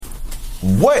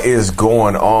What is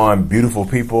going on, beautiful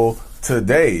people?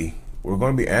 Today, we're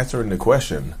going to be answering the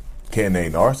question, can a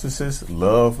narcissist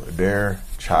love their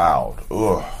child?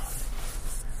 Ugh.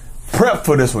 Prep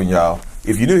for this one, y'all.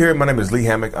 If you're new here, my name is Lee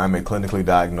Hammock. I'm a clinically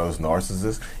diagnosed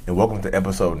narcissist, and welcome to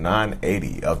episode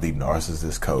 980 of the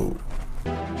Narcissist Code.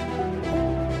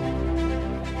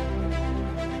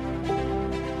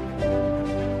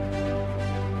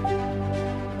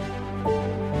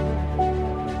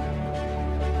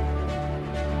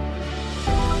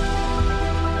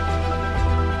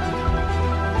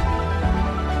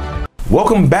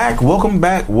 Welcome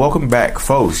back,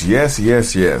 folks. Yes.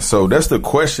 So that's the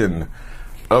question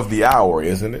of the hour,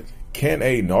 isn't it? Can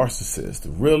a narcissist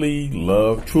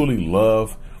truly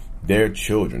love their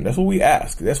children? That's what we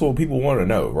ask. That's what people want to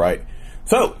know, right?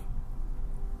 So,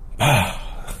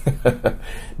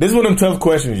 this is one of them tough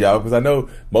questions, y'all, because I know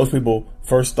most people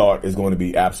first thought is going to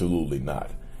be absolutely not,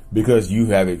 because you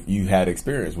had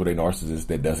experience with a narcissist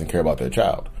that doesn't care about their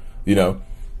child, you know?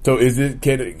 So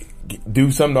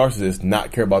do some narcissists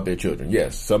not care about their children?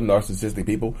 Yes, some narcissistic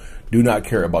people do not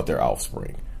care about their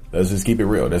offspring. Let's just keep it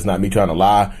real. That's not me trying to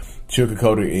lie,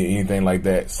 sugarcoat it, anything like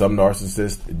that. Some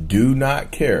narcissists do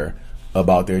not care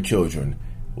about their children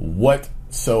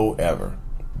whatsoever.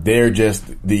 They're just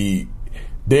on the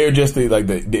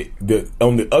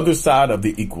other side of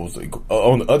the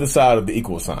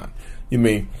equal sign. You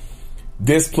mean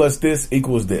this plus this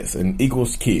equals this and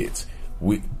equals kids.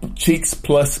 Cheeks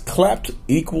plus clapped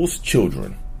equals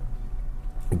children.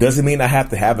 Doesn't mean I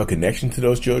have to have a connection to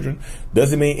those children.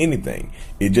 Doesn't mean anything.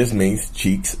 It just means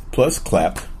cheeks plus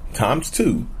clapped times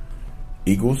 2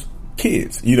 equals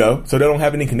kids, you know? So they don't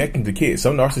have any connection to kids.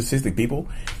 Some narcissistic people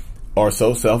are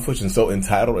so selfish and so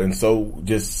entitled and so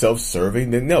just self-serving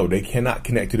that no, they cannot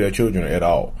connect to their children at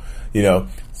all. You know,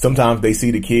 sometimes they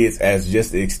see the kids as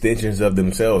just extensions of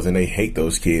themselves, and they hate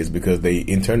those kids because they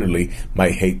internally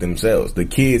might hate themselves. The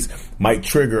kids might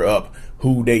trigger up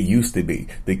who they used to be.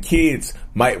 The kids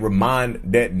might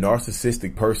remind that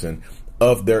narcissistic person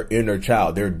of their inner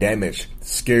child, their damaged,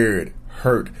 scared,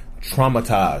 hurt,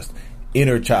 traumatized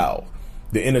inner child.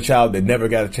 The inner child that never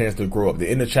got a chance to grow up.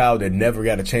 The inner child that never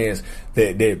got a chance,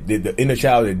 the inner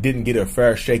child that didn't get a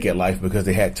fair shake at life because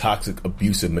they had toxic,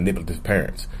 abusive, manipulative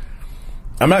parents.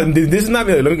 This is not,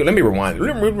 let me rewind.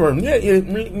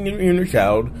 Inner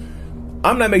child.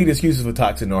 I'm not making excuses for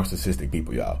toxic narcissistic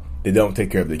people, y'all, that don't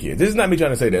take care of their kids. This is not me trying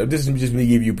to say that. This is just me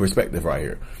give you perspective right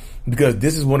here. Because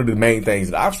this is one of the main things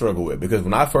that I've struggled with. Because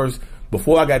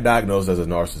before I got diagnosed as a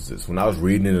narcissist, when I was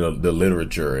reading the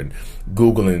literature and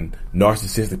Googling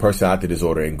narcissistic personality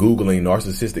disorder and Googling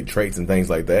narcissistic traits and things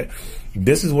like that,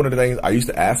 this is one of the things I used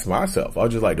to ask myself. I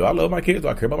was just like, do I love my kids? Do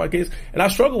I care about my kids? And I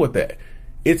struggle with that.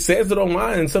 It says it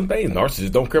online in some things.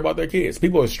 Narcissists don't care about their kids.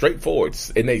 People are straightforward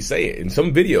and they say it. In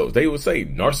some videos, they will say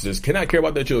narcissists cannot care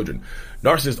about their children.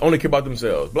 Narcissists only care about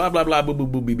themselves. Blah, blah, blah, boo, boo,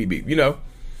 boo, beep, beep, beep. You know,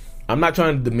 I'm not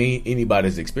trying to demean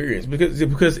anybody's experience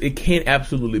because it can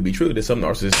absolutely be true that some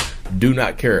narcissists do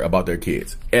not care about their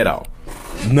kids at all.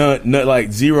 None, like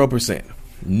 0%.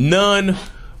 None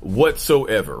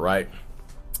whatsoever, right?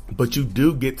 But you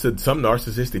do get to some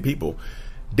narcissistic people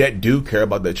that do care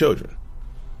about their children.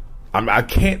 I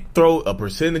can't throw a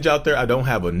percentage out there. I don't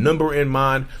have a number in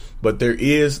mind, but there are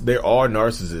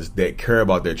narcissists that care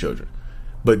about their children.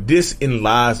 But this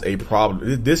lies a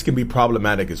problem. This can be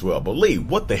problematic as well. But Lee,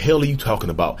 what the hell are you talking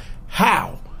about?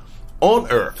 How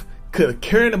on earth could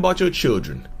caring about your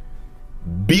children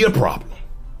be a problem?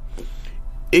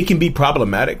 It can be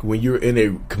problematic when you're in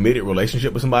a committed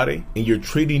relationship with somebody and you're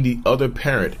treating the other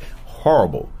parent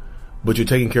horrible, but you're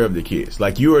taking care of the kids.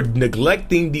 Like you are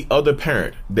neglecting the other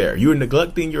parent there. You're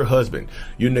neglecting your husband.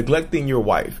 You're neglecting your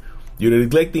wife. You're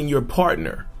neglecting your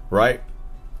partner, right?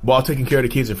 While taking care of the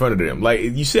kids in front of them. Like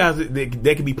you see how they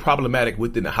can be problematic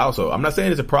within the household. I'm not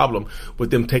saying it's a problem with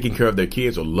them taking care of their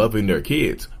kids or loving their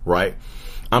kids, right?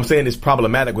 I'm saying it's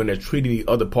problematic when they're treating the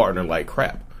other partner like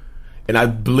crap. And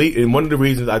one of the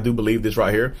reasons I do believe this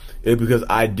right here is because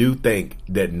I do think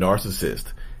that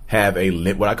narcissists have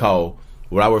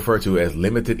what I refer to as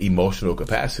limited emotional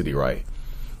capacity, right?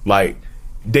 Like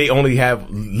they only have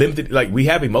limited, like we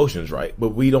have emotions, right? But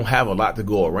we don't have a lot to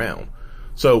go around.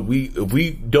 So if we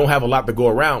don't have a lot to go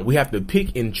around, we have to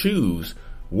pick and choose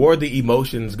where the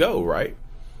emotions go, right?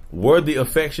 Where the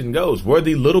affection goes, where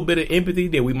the little bit of empathy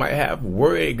that we might have,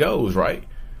 where it goes, right?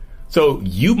 So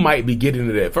you might be getting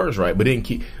it at first, right? But then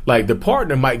the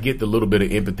partner might get the little bit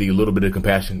of empathy, a little bit of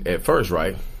compassion at first,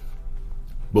 right?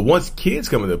 But once kids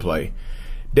come into play,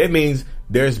 that means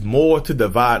there's more to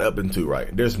divide up into,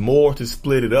 right? There's more to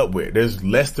split it up with. There's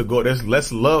less to go. There's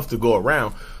less love to go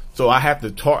around. So I have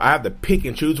to pick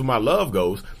and choose where my love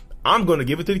goes. I'm going to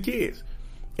give it to the kids.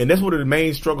 And that's one of the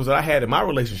main struggles that I had in my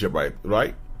relationship, right?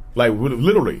 Like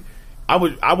literally, I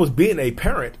was being a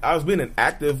parent. I was being an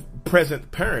active,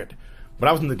 present parent, but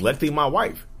I was neglecting my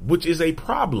wife, which is a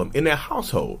problem in that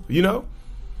household, you know?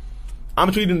 I'm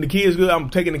treating the kids good. I'm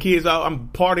taking the kids out. I'm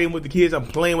partying with the kids. I'm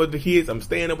playing with the kids. I'm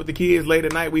staying up with the kids late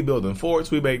at night. We building forts.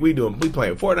 We playing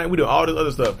Fortnite. We doing all this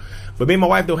other stuff. But me and my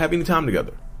wife don't have any time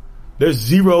together. There's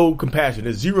zero compassion.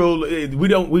 There's zero. We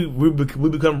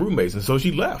become roommates, and so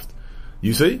she left.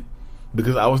 You see,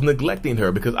 because I was neglecting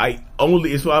her. Because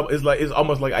it's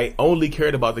almost like I only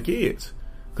cared about the kids.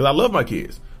 Because I love my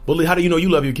kids. But Lee, how do you know you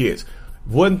love your kids?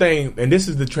 One thing, and this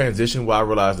is the transition where I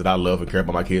realized that I love and care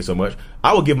about my kids so much.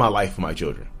 I would give my life for my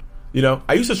children. You know,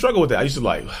 I used to struggle with that. I used to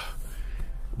like,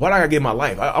 why do I gotta give my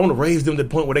life? I want to raise them to the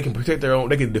point where they can protect their own,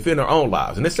 they can defend their own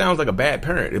lives. And this sounds like a bad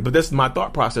parent, but that's my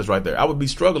thought process right there. I would be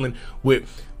struggling with,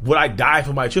 would I die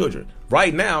for my children?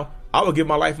 Right now, I would give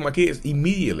my life for my kids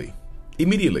immediately.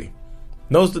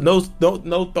 No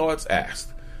thoughts asked.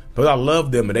 But I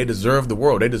love them, and they deserve the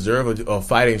world. They deserve a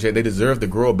fighting chance. They deserve to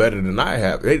grow better than I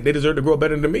have. They deserve to grow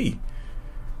better than me.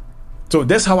 So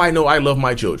that's how I know I love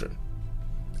my children.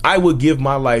 I would give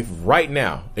my life right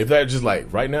now. If they're just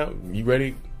like, right now, you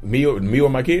ready? Me or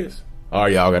my kids? All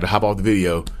right, y'all got to hop off the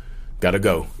video. Got to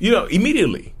go. You know,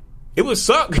 immediately. It would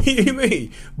suck. You know what I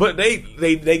mean? But they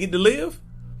get to live.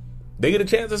 They get a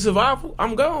chance of survival.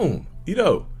 I'm gone. You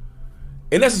know.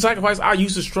 And that's a sacrifice I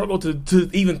used to struggle to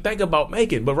even think about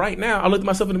making. But right now, I look at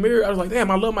myself in the mirror. I was like, damn,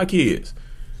 I love my kids.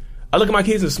 I look at my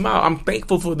kids and smile. I'm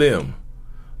thankful for them.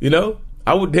 You know,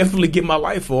 I would definitely give my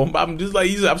life for them. But I'm just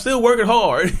like, I'm still working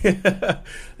hard.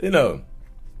 You know,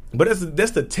 but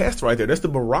that's the test right there. That's the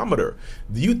barometer.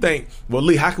 Do you think, well,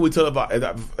 Lee, how can we tell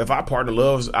if our partner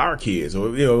loves our kids,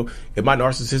 or, you know, if my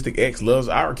narcissistic ex loves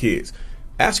our kids?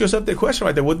 Ask yourself that question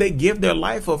right there. Would they give their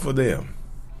life up for them?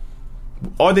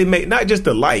 Or they make not just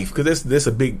the life, because that's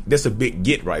a big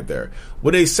get right there.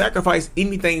 Would they sacrifice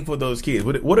anything for those kids?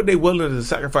 What are they willing to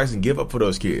sacrifice and give up for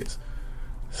those kids?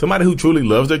 Somebody who truly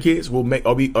loves their kids will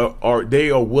they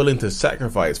are willing to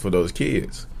sacrifice for those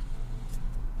kids.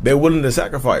 They're willing to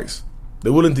sacrifice.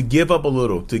 They're willing to give up a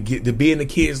little to be in the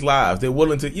kids' lives. They're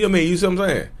willing to, you know what I mean? You see what I'm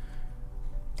saying?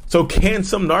 So can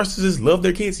some narcissists love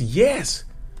their kids? Yes.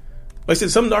 Like I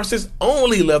said, some narcissists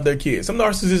only love their kids. Some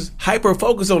narcissists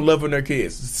hyper-focus on loving their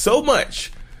kids so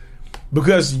much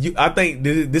because I think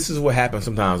this is what happens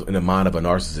sometimes in the mind of a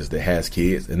narcissist that has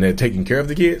kids and they're taking care of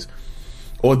the kids,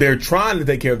 or they're trying to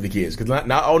take care of the kids. Because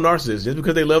not all narcissists, just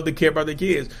because they love to care about their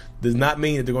kids, does not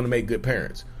mean that they're going to make good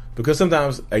parents. Because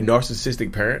sometimes a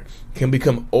narcissistic parent can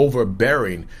become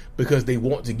overbearing because they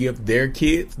want to give their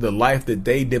kids the life that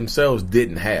they themselves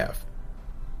didn't have.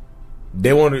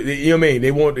 They want to, you know what I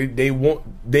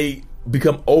mean? They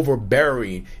become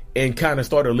overbearing and kind of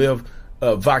start to live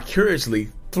vicariously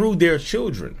through their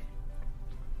children.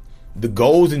 The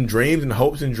goals and dreams and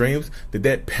hopes and dreams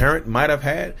that parent might have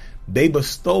had, they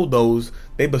bestow those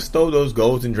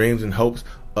goals and dreams and hopes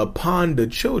upon the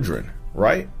children,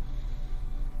 right?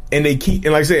 And they keep,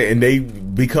 and like I said, and they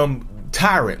become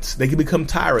tyrants. They can become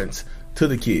tyrants to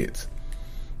the kids,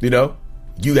 you know.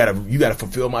 You gotta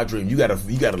fulfill my dream. You gotta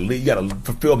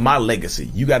fulfill my legacy.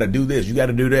 You gotta do this. You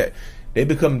gotta do that. They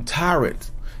become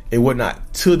tyrants and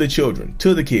whatnot to the children,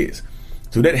 to the kids.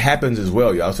 So that happens as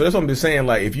well, y'all. So that's what I'm just saying.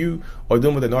 Like, if you are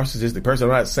dealing with a narcissistic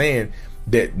person, I'm not saying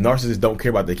that narcissists don't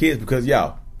care about their kids, because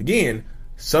y'all, again,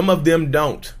 some of them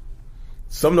don't.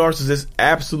 Some narcissists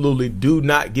absolutely do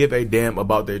not give a damn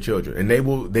about their children, and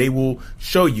they will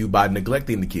show you by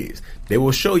neglecting the kids. They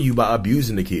will show you by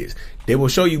abusing the kids. They will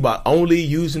show you by only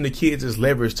using the kids as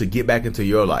leverage to get back into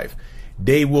your life.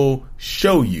 They will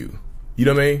show you. You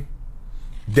know what I mean?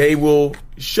 They will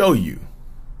show you.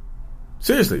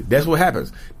 Seriously, that's what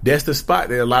happens. That's the spot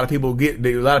that a lot of people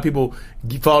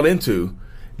fall into.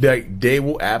 They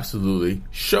will absolutely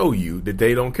show you that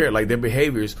they don't care. Like, their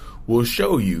behaviors will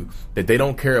show you that they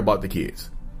don't care about the kids.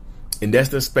 And that's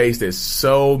the space that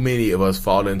so many of us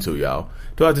fall into, y'all.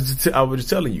 I was just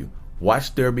telling you,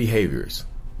 watch their behaviors,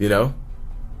 you know?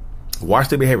 Watch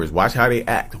their behaviors. Watch how they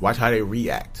act. Watch how they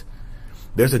react.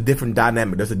 There's a different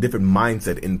dynamic. There's a different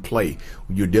mindset in play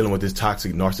when you're dealing with this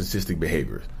toxic narcissistic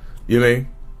behavior. You know what I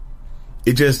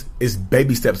mean? It's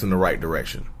baby steps in the right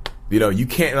direction. You know, you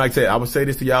can't, like I said, I would say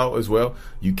this to y'all as well.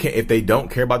 You can't, if they don't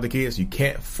care about the kids, you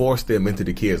can't force them into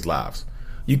the kids' lives.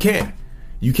 You can't.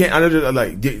 I know,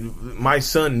 like, my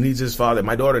son needs his father.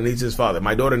 My daughter needs his father.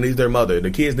 My daughter needs their mother.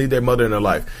 The kids need their mother in their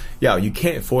life. Yeah, you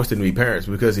can't force them to be parents,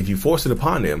 because if you force it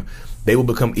upon them, they will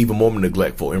become even more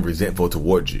neglectful and resentful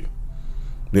towards you.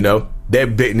 You know,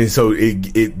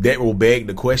 that will beg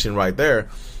the question right there.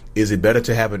 Is it better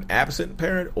to have an absent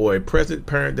parent or a present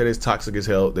parent that is toxic as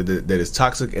hell, that is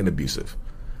toxic and abusive?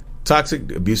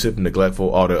 Toxic, abusive, neglectful,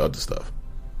 all that other stuff.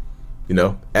 You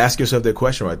know, ask yourself that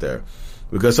question right there.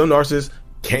 Because some narcissists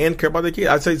can care about their kids.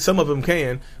 I'd say some of them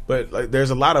can, but like, there's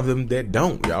a lot of them that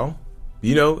don't, y'all.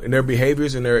 You know, in their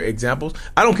behaviors and their examples.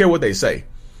 I don't care what they say.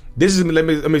 This is, let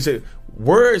me say,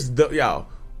 words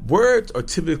are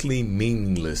typically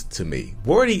meaningless to me.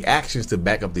 Wordy actions to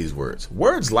back up these words.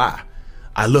 Words lie.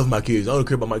 I love my kids. I don't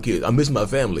care about my kids. I miss my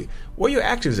family. Where are your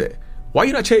actions at? Why are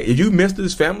you not changing? If you miss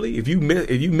this family, if you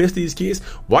miss these kids,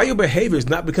 why are your behaviors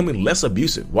not becoming less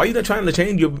abusive? Why are you not trying to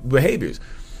change your behaviors?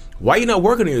 Why are you not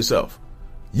working on yourself?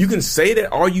 You can say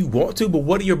that all you want to, but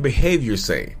what are your behaviors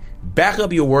saying? Back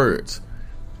up your words.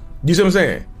 You see what I'm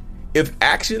saying? If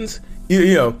actions,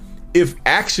 if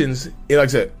actions, like I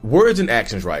said, words and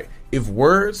actions, right? If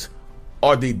words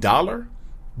are the dollar,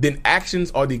 then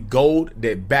actions are the gold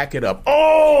that back it up.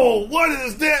 Oh, what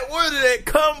is that? Where did that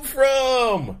come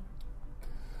from?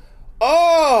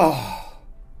 Oh,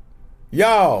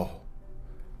 y'all,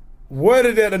 where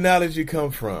did that analogy come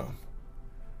from?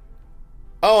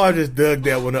 Oh, I just dug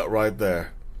that one up right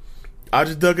there. I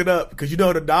just dug it up because you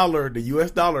know the dollar, the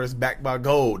U.S. dollar is backed by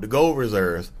gold, the gold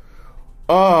reserves.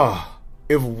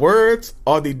 If words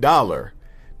are the dollar,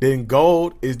 then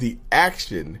gold is the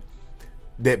action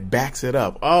that backs it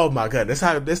up. Oh my God,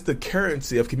 that's the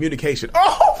currency of communication.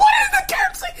 Oh, what is the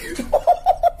currency?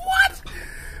 What?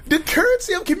 The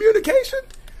currency of communication?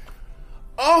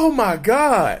 Oh my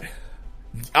God.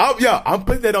 I'm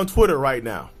putting that on Twitter right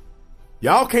now.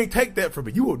 Y'all can't take that from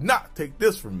me. You will not take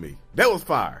this from me. That was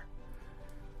fire.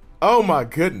 Oh my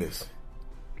goodness.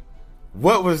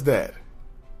 What was that?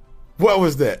 What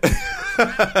was that?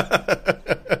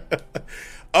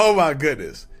 Oh my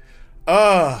goodness.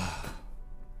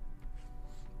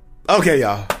 Okay,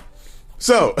 y'all.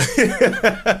 So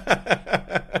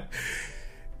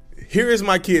here is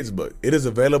my kids' book. It is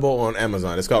available on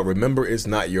Amazon. It's called Remember It's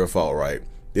Not Your Fault, right?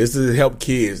 This is to help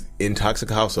kids in toxic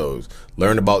households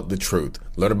learn about the truth,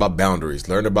 learn about boundaries,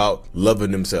 learn about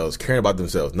loving themselves, caring about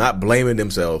themselves, not blaming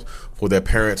themselves for their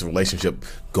parents' relationship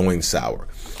going sour.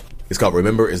 It's called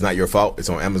Remember It's Not Your Fault. It's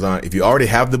on Amazon. If you already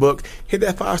have the book, hit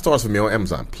that 5 stars for me on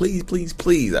Amazon. Please, please,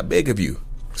 please. I beg of you.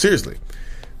 Seriously.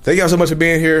 Thank y'all so much for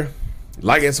being here.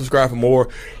 Like and subscribe for more.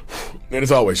 And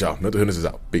as always, y'all, mental illness is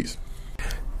out. Peace.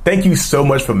 Thank you so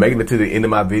much for making it to the end of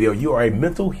my video. You are a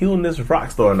mental illness rock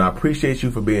star, and I appreciate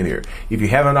you for being here. If you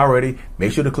haven't already,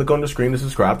 make sure to click on the screen to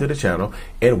subscribe to the channel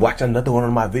and watch another one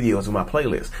of my videos in my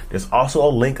playlist. There's also a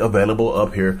link available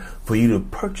up here for you to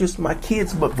purchase my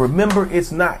kids' book, Remember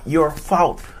It's Not Your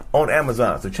Fault, on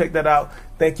Amazon. So check that out.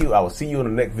 Thank you. I will see you in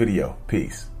the next video.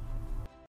 Peace.